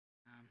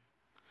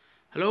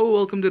Hello,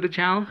 welcome to the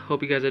channel.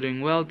 Hope you guys are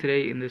doing well.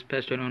 Today in this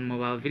PES 21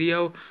 mobile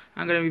video,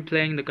 I'm going to be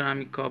playing the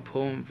Konami Cup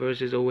home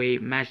versus away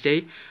match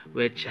day,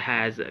 which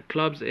has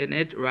clubs in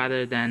it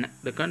rather than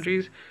the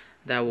countries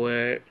that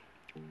were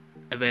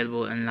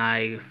available in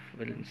live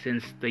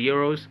since the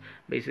Euros,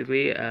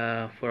 basically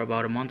for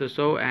about a month or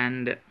so.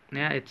 And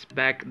yeah, it's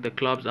back. The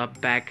clubs are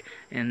back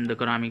in the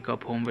Konami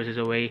Cup home versus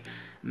away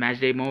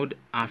matchday mode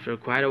after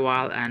quite a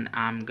while, and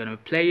I'm gonna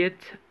play it.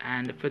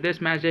 And for this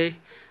matchday,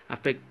 I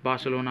picked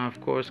Barcelona,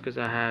 of course, because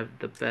I have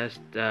the best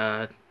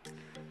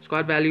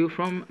squad value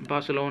from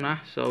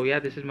Barcelona. So yeah,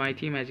 this is my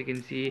team. As you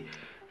can see,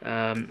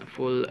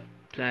 full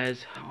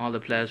players, all the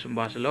players from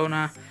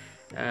Barcelona.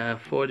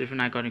 4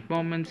 different iconic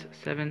moments,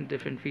 7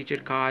 different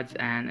featured cards,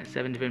 and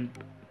 7 different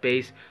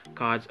base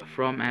cards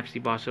from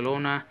FC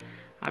Barcelona.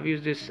 I've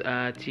used this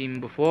team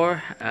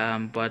before,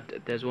 but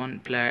there's one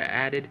player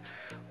added,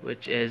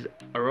 which is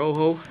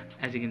Araujo.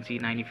 As you can see,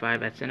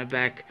 95 at center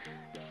back.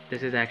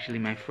 This is actually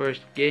my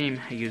first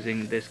game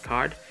using this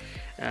card.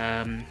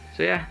 So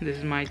yeah, this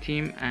is my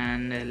team,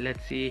 and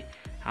let's see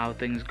how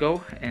things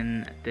go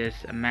in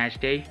this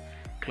match day.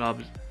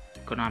 Clubs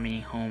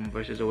Konami home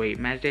versus away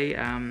match day.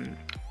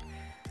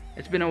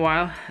 It's been a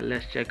while.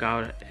 Let's check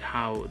out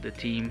how the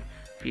team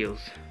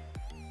feels.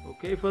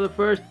 Okay, for the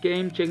first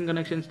game, checking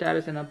connection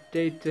status and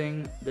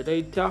updating the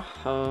data.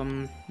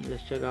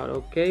 Let's check out.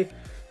 Okay,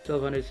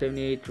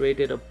 1278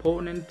 rated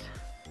opponent,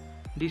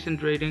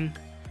 decent rating.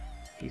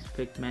 He's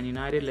picked Man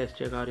United. Let's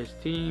check out his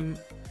team.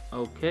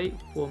 Okay,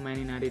 full Man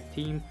United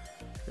team,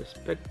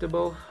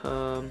 respectable.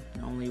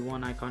 Only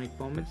 1 iconic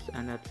moments,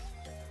 and that's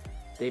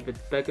David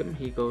Beckham.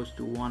 He goes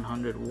to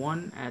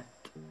 101 at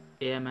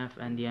AMF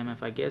and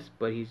DMF, I guess,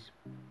 but he's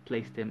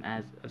placed him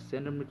as a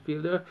center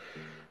midfielder.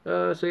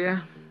 So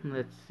yeah,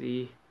 let's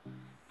see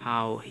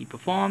how he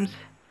performs.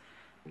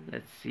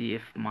 Let's see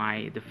if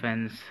my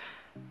defense,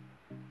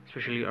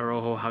 especially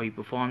Araujo, how he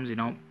performs. You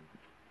know,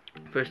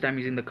 first time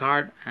using the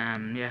card.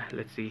 Yeah,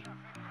 let's see.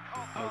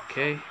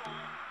 Okay,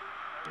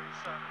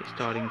 he's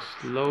starting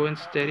slow and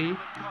steady.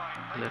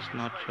 Let's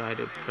not try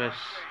to press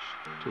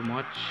too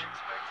much.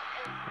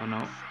 Oh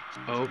no.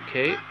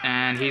 Okay,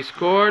 and he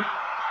scored.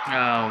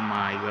 Oh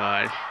my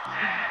god.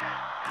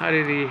 How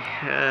did he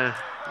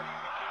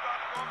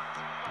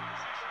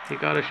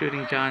got a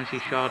shooting chance, he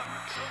shot.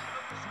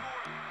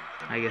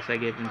 I guess I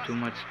gave him too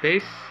much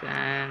space,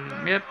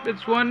 and yep,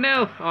 it's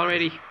 1-0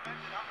 already.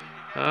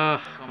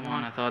 Come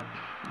on, I thought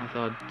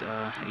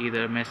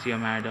either Messi or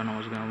Maradona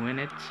was gonna win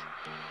it.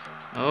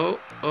 Oh,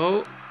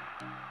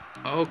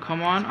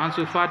 come on,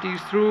 Ansu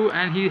Fati's through,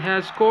 and he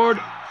has scored.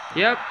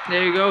 Yep,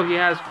 there you go, he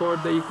has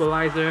scored the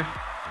equalizer,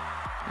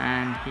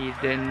 and he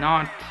did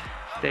not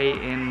stay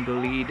in the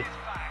lead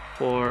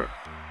for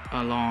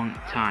a long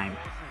time.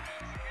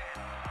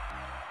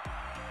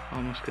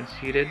 Almost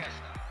conceded.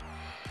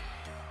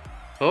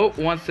 Oh,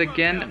 once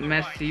again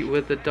Messi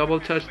with the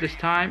double touch this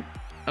time.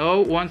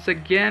 Oh, once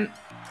again.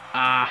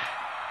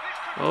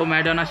 Oh,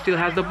 Maradona still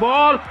has the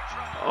ball.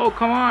 Oh,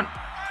 come on.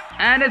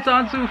 And it's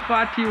Ansu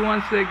Fati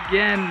once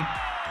again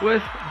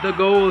with the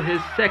goal, his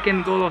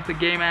second goal of the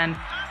game and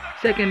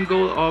second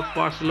goal of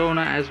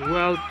Barcelona as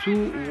well.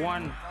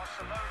 2-1.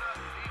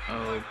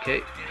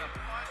 Okay,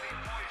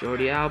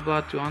 Jordi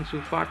Alba to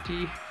Ansu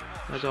Fati,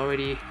 has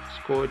already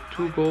scored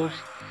 2 goals.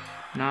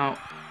 Now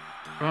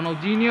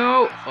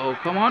Ronaldinho. Oh,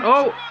 come on.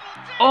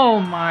 Oh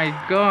my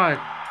god,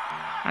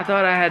 I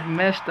thought I had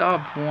messed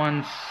up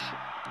once.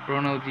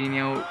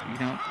 Ronaldinho, you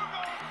know,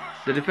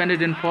 the defender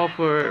didn't fall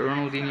for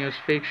Ronaldinho's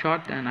fake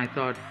shot, and I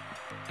thought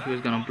he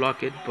was gonna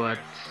block it, but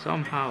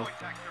somehow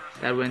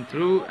that went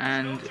through,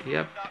 and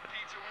yep,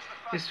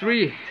 it's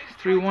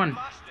 3-1.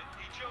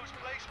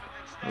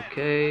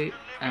 Okay,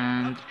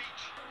 and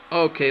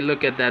okay,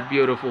 look at that,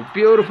 beautiful.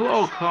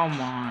 Oh,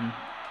 come on,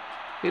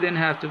 you didn't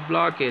have to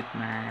block it,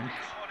 man.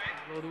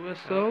 Blow the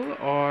whistle,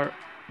 or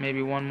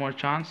maybe one more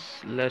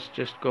chance. Let's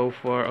just go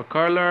for a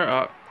curler.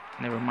 Oh,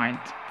 never mind.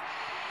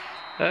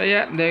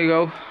 Yeah, there you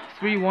go,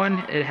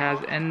 3-1. It has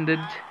ended.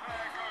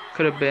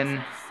 Could have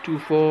been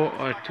 2-4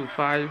 or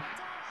 2-5,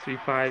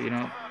 3-5. You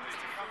know,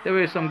 there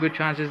were some good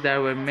chances that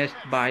were missed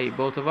by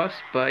both of us,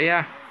 but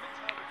yeah,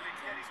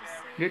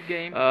 good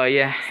game.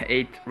 Yeah,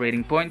 8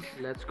 rating points.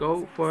 Let's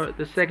go for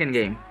the second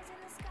game.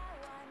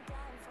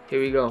 Here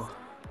we go.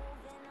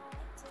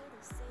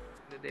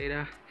 The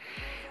data.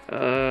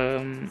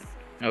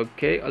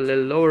 Okay, a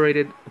little lower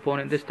rated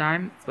opponent this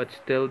time, but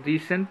still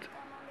decent.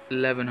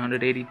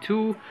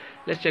 1182.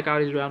 Let's check out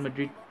his Real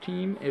Madrid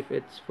team if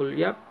it's full.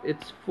 Yep,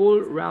 it's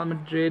full Real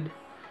Madrid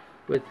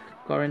with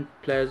current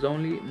players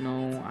only,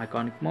 no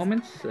iconic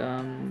moments,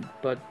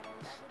 but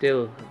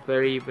still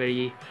very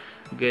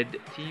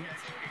good team.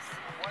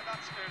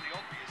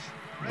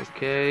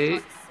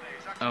 Okay.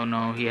 Oh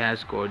no, he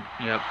has scored.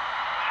 Yep.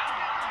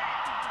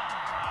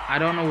 I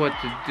don't know what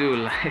to do.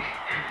 Like,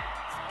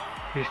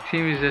 his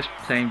team is just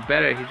playing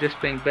better. He's just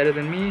playing better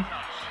than me.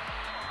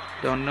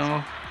 Don't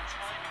know.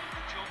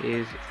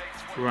 He's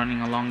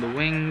running along the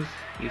wings.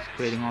 He's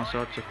creating all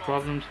sorts of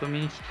problems for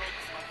me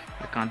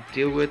I can't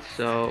deal with.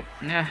 So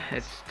yeah,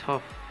 it's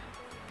tough.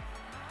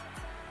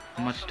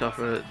 much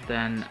tougher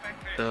than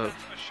the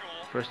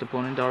first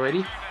opponent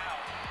already.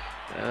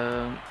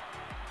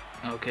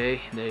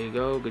 Okay, there you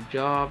go. Good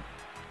job.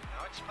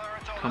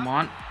 Come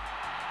on.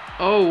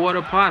 Oh, what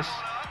a pass.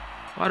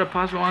 What a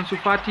pass from Ansu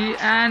Fati,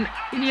 and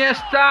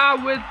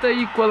Iniesta with the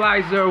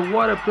equalizer.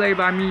 What a play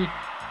by me.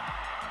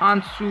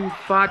 Ansu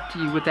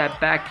Fati with that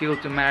back heel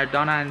to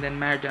Maradona, and then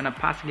Maradona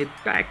passing it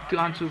back to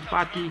Ansu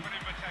Fati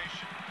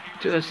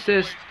to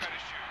assist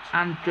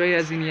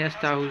Andreas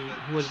Iniesta,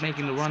 who was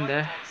making the run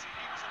there.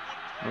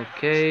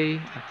 Okay,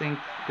 I think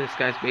this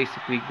guy's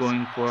basically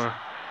going for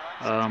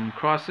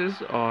crosses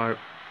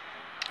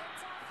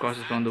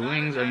from the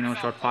wings, or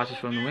short passes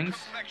from the wings.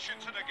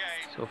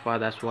 So far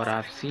that's what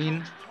I've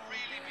seen.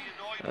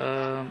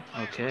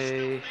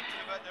 Okay,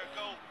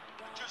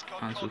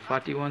 Ansu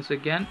Fati once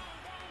again.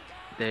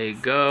 There you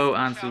go,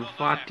 Ansu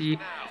Fati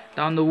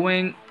down the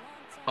wing.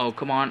 Oh,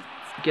 come on,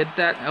 get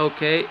that.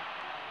 Okay,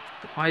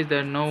 why is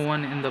there no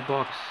one in the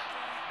box?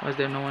 Why is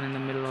there no one in the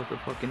middle of the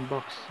fucking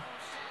box?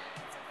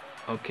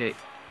 Okay,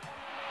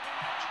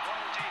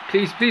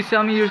 please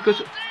tell me you're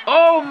good.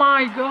 Oh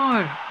my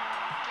god.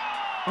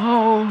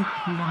 Oh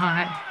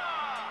my,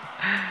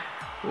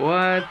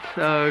 what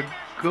a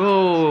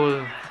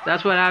goal.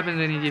 That's what happens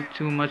when you give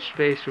too much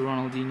space to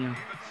Ronaldinho.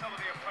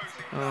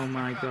 Oh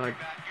my god,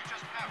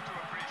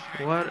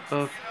 what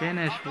a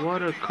finish,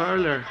 what a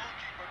curler.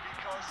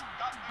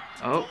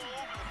 Oh,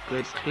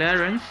 good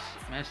clearance.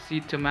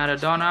 Messi to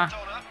Maradona,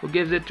 who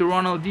gives it to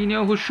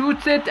Ronaldinho, who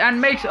shoots it and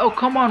makes, oh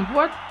come on,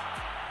 what?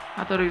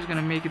 I thought he was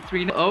gonna make it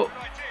 3-0. Oh,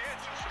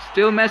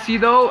 still Messi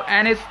though,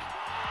 and it's,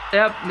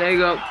 yep, there you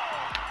go.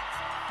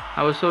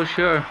 I was so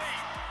sure.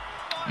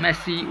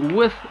 Messi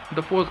with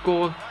the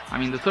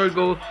third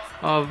goal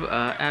of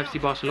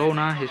FC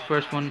Barcelona, his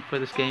first one for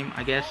this game,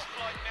 I guess.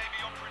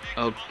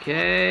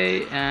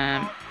 Okay,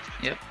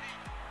 yep.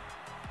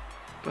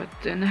 But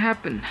didn't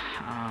happen.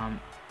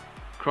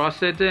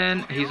 Cross it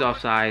in. He's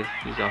offside.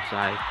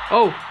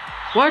 Oh,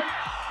 what?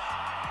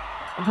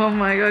 Oh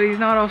my god, he's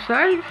not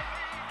offside?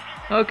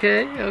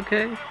 Okay.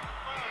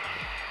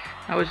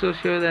 I was so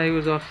sure that he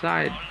was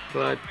offside,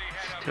 but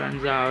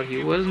turns out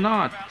he was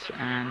not,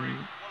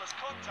 and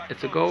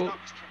it's a goal.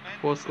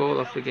 Fourth goal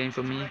of the game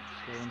for me.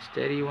 Going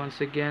steady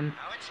once again.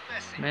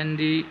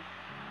 Mendy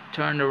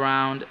turned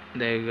around.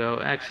 There you go.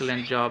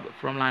 Excellent job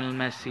from Lionel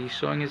Messi,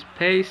 showing his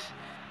pace.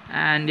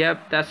 And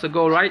yep, that's the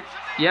goal, right?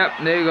 Yep,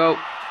 there you go.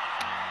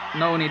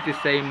 No need to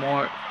say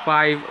more.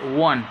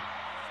 5-1.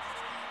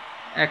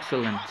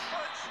 Excellent.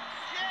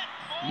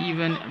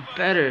 Even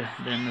better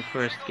than the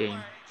first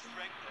game.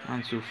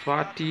 Ansu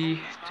Fati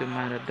to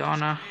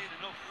Maradona,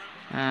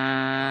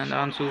 and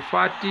Ansu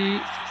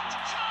Fati.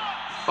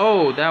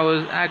 Oh, that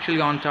was actually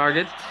on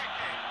target.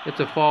 It's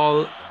a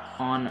fall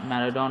on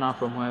Maradona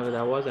from whoever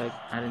that was. I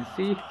didn't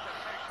see.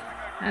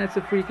 And it's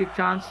a free kick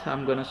chance.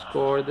 I'm gonna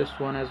score this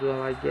one as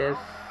well, I guess,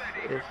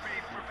 if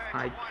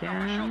I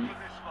can.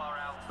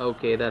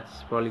 Okay,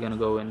 that's probably gonna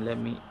go in. Let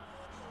me.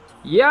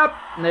 Yep,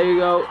 there you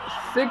go.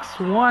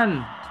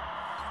 6-1.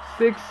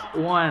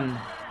 6-1.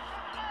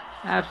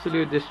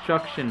 Absolute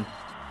destruction.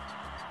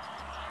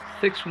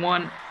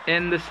 6-1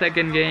 in the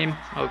second game.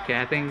 Okay,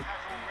 I think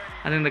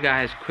the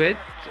guy has quit,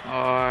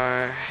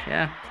 or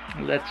yeah,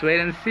 let's wait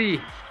and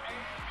see.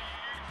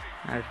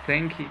 I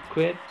think he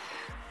quit.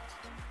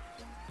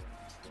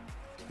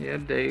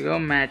 Yep, there you go.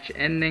 Match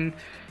ending.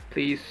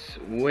 Please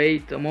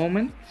wait a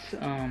moment.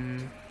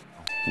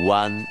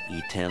 One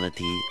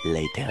eternity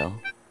later.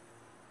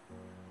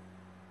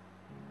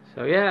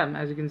 So yeah,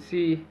 as you can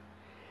see,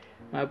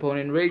 my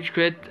opponent rage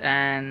quit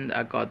and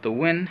I got the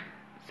win.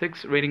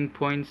 6 rating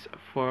points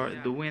for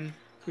the win.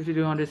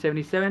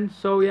 5277.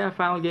 So yeah,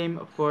 final game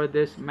for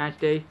this match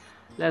day.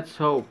 Let's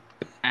hope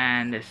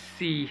and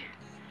see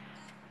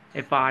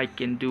if I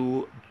can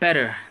do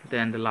better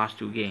than the last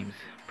 2 games.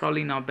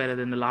 Probably not better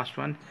than the last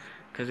one,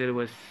 because it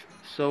was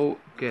so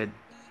good.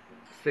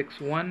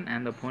 6-1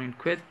 and the opponent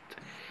quit.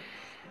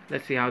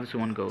 Let's see how this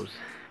one goes.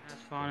 Has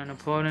found an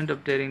opponent,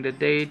 updating the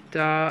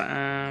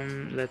data.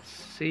 Let's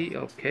see.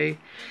 Okay,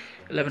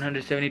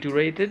 1172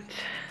 rated,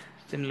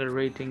 similar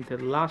rating to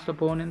the last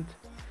opponent.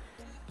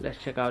 Let's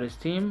check out his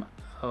team.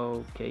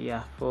 Okay,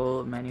 yeah,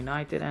 full Man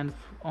United and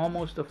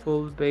almost a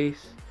full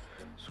base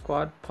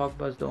squad.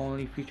 Pogba's the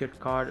only featured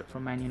card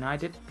from Man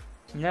United.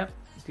 Yep,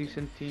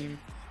 decent team.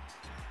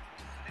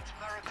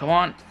 Come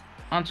on,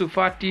 Ansu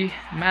Fati,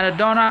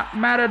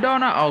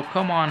 Maradona. Oh,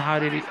 come on, how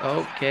did he?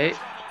 Okay,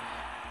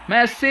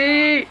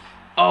 Messi.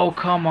 Oh,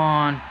 come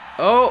on.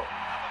 Oh,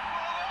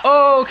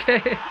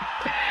 okay.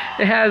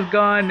 It has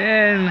gone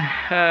in.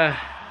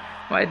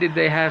 Why did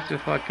they have to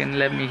fucking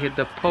let me hit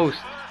the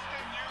post?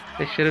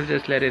 They should have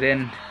just let it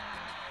in.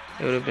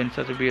 It would have been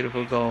such a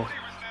beautiful goal.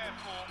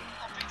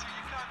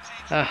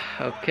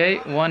 Okay,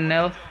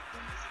 1-0.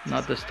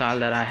 Not the style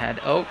that I had.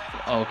 Oh,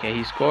 okay,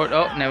 he scored.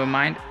 Oh, never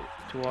mind.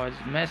 Towards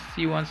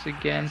Messi once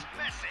again.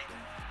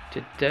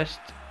 To test.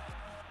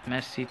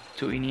 Messi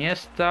to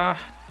Iniesta.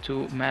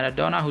 To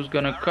Maradona, who's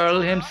gonna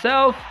curl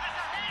himself.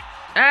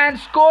 And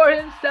score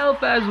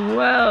himself as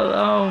well.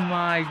 Oh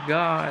my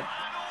god.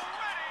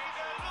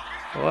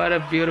 What a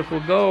beautiful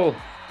goal.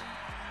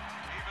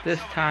 This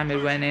time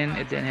it went in,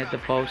 it didn't hit the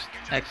post.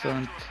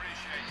 Excellent.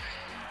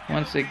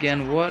 Once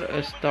again, what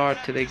a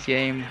start to the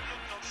game.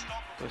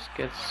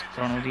 Busquets,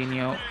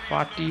 Ronaldinho,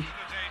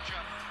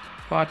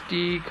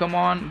 Fati, come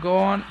on, go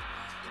on.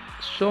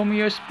 Show me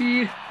your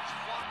speed.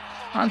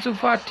 Ansu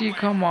Fati,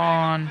 come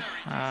on.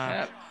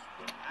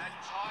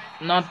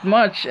 Not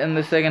much in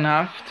the second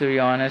half, to be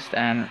honest,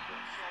 and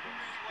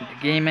the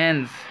game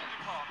ends.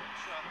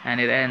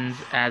 And it ends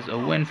as a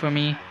win for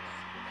me,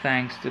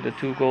 thanks to the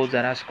 2 goals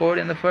that I scored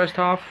in the first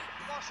half.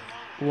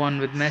 One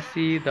with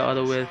Messi, the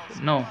other with,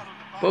 no,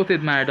 both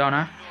with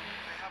Maradona.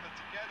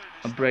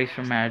 A brace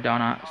from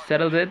Maradona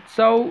settled it.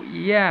 So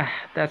yeah,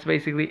 that's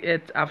basically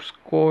it. I've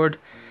scored,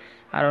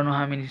 I don't know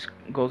how many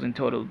goals in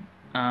total.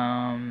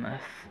 4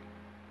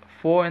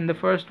 in the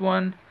first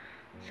one,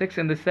 6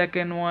 in the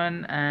second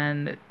one,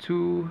 and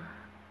 2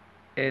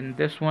 in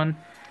this one,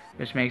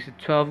 which makes it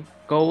 12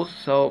 goals.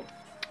 So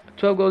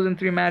 12 goals in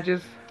 3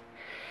 matches.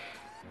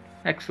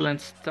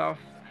 Excellent stuff.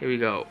 Here we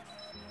go.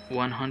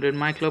 100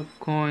 my club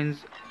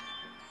coins,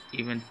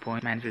 even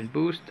point management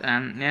boost,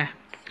 and yeah.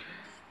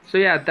 So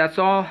yeah, that's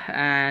all.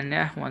 And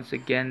yeah, once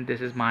again, this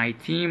is my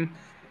team.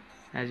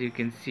 As you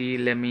can see,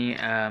 let me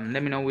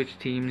know which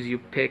teams you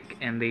pick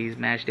in these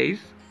match days.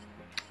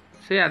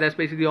 So yeah, that's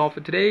basically all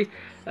for today.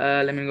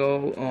 Let me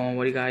know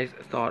what you guys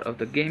thought of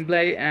the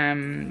gameplay.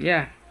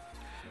 Yeah,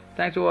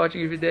 thanks for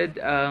watching. If you did,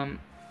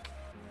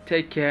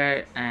 take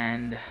care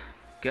and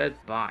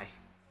goodbye.